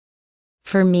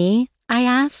For me? I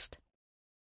asked.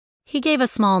 He gave a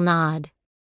small nod.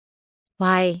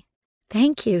 Why,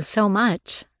 thank you so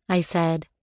much, I said.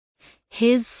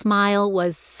 His smile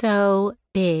was so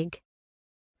big.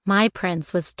 My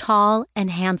prince was tall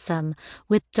and handsome,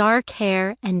 with dark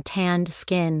hair and tanned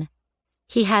skin.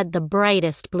 He had the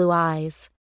brightest blue eyes.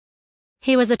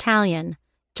 He was Italian,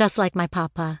 just like my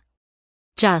papa.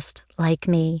 Just like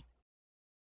me.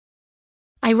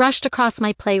 I rushed across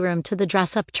my playroom to the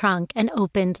dress-up trunk and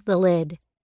opened the lid.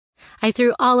 I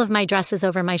threw all of my dresses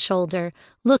over my shoulder,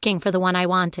 looking for the one I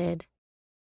wanted.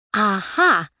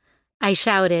 Aha! I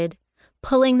shouted,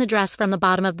 pulling the dress from the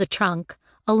bottom of the trunk,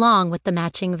 along with the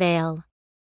matching veil.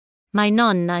 My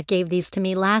nonna gave these to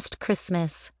me last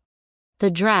Christmas.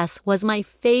 The dress was my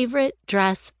favorite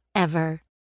dress ever.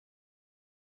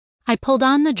 I pulled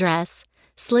on the dress,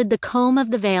 slid the comb of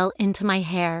the veil into my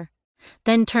hair,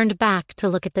 then turned back to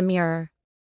look at the mirror.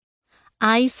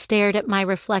 I stared at my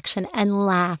reflection and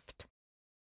laughed.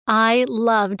 I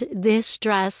loved this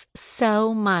dress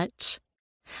so much.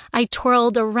 I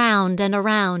twirled around and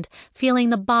around, feeling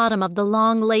the bottom of the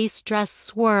long lace dress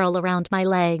swirl around my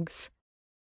legs.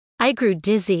 I grew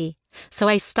dizzy, so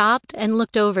I stopped and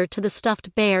looked over to the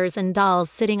stuffed bears and dolls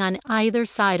sitting on either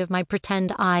side of my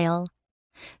pretend aisle.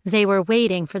 They were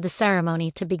waiting for the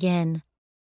ceremony to begin.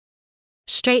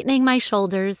 Straightening my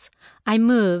shoulders, I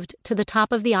moved to the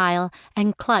top of the aisle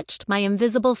and clutched my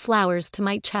invisible flowers to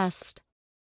my chest.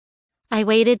 I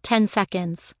waited 10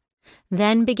 seconds,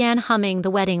 then began humming the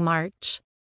wedding march.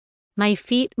 My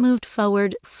feet moved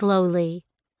forward slowly,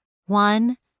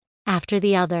 one after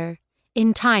the other,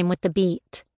 in time with the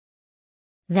beat.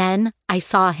 Then I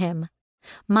saw him.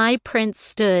 My prince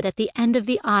stood at the end of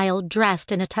the aisle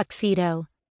dressed in a tuxedo.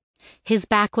 His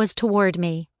back was toward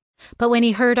me, but when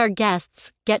he heard our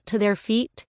guests get to their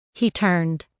feet, he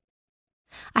turned.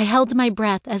 I held my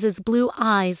breath as his blue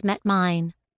eyes met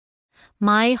mine.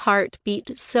 My heart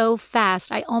beat so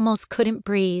fast I almost couldn't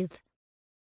breathe.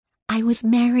 I was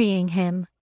marrying him.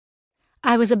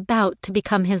 I was about to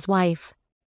become his wife.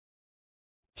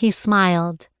 He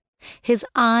smiled. His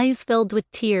eyes filled with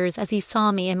tears as he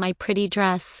saw me in my pretty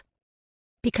dress.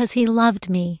 Because he loved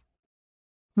me.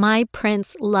 My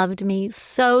prince loved me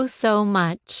so, so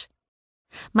much.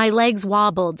 My legs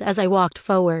wobbled as I walked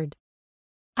forward.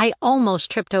 I almost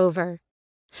tripped over.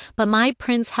 But my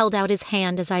prince held out his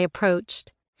hand as I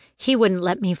approached. He wouldn't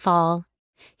let me fall.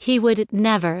 He would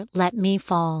never let me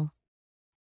fall.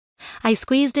 I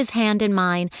squeezed his hand in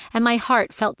mine, and my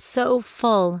heart felt so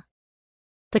full.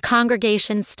 The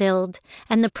congregation stilled,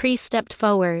 and the priest stepped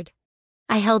forward.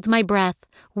 I held my breath,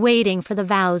 waiting for the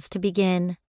vows to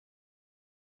begin.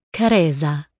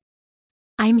 Careza,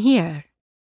 I'm here.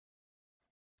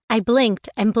 I blinked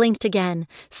and blinked again,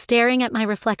 staring at my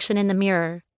reflection in the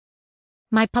mirror.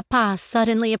 My papa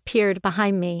suddenly appeared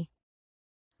behind me.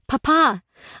 Papa!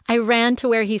 I ran to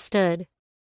where he stood.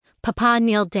 Papa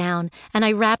kneeled down, and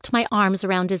I wrapped my arms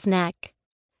around his neck.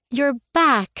 You're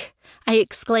back! I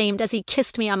exclaimed as he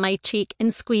kissed me on my cheek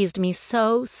and squeezed me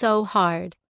so, so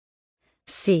hard.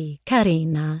 Si,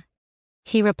 carina,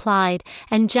 he replied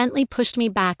and gently pushed me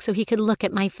back so he could look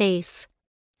at my face.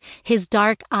 His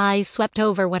dark eyes swept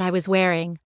over what I was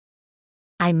wearing.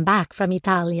 I'm back from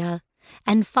Italia,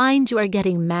 and find you are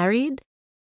getting married?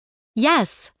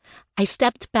 Yes, I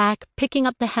stepped back, picking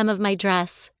up the hem of my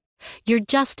dress. You're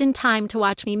just in time to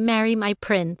watch me marry my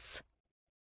prince.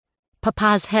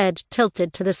 Papa's head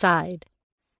tilted to the side.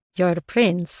 Your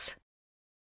prince?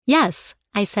 Yes,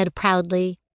 I said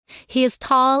proudly. He is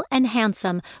tall and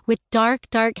handsome, with dark,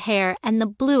 dark hair and the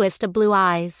bluest of blue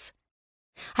eyes.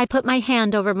 I put my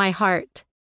hand over my heart.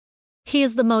 He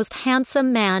is the most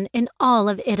handsome man in all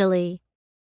of Italy.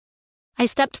 I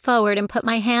stepped forward and put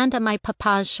my hand on my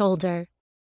papa's shoulder.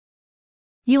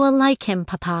 You will like him,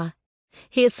 Papa.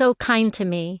 He is so kind to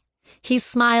me. He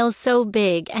smiles so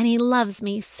big, and he loves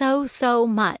me so, so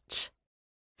much.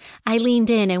 I leaned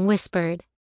in and whispered,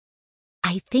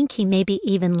 I think he maybe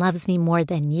even loves me more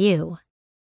than you.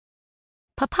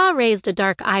 Papa raised a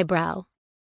dark eyebrow.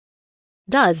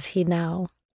 Does he now?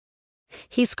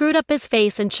 He screwed up his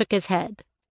face and shook his head.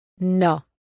 No.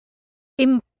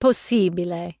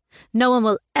 Impossibile. No one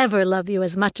will ever love you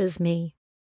as much as me.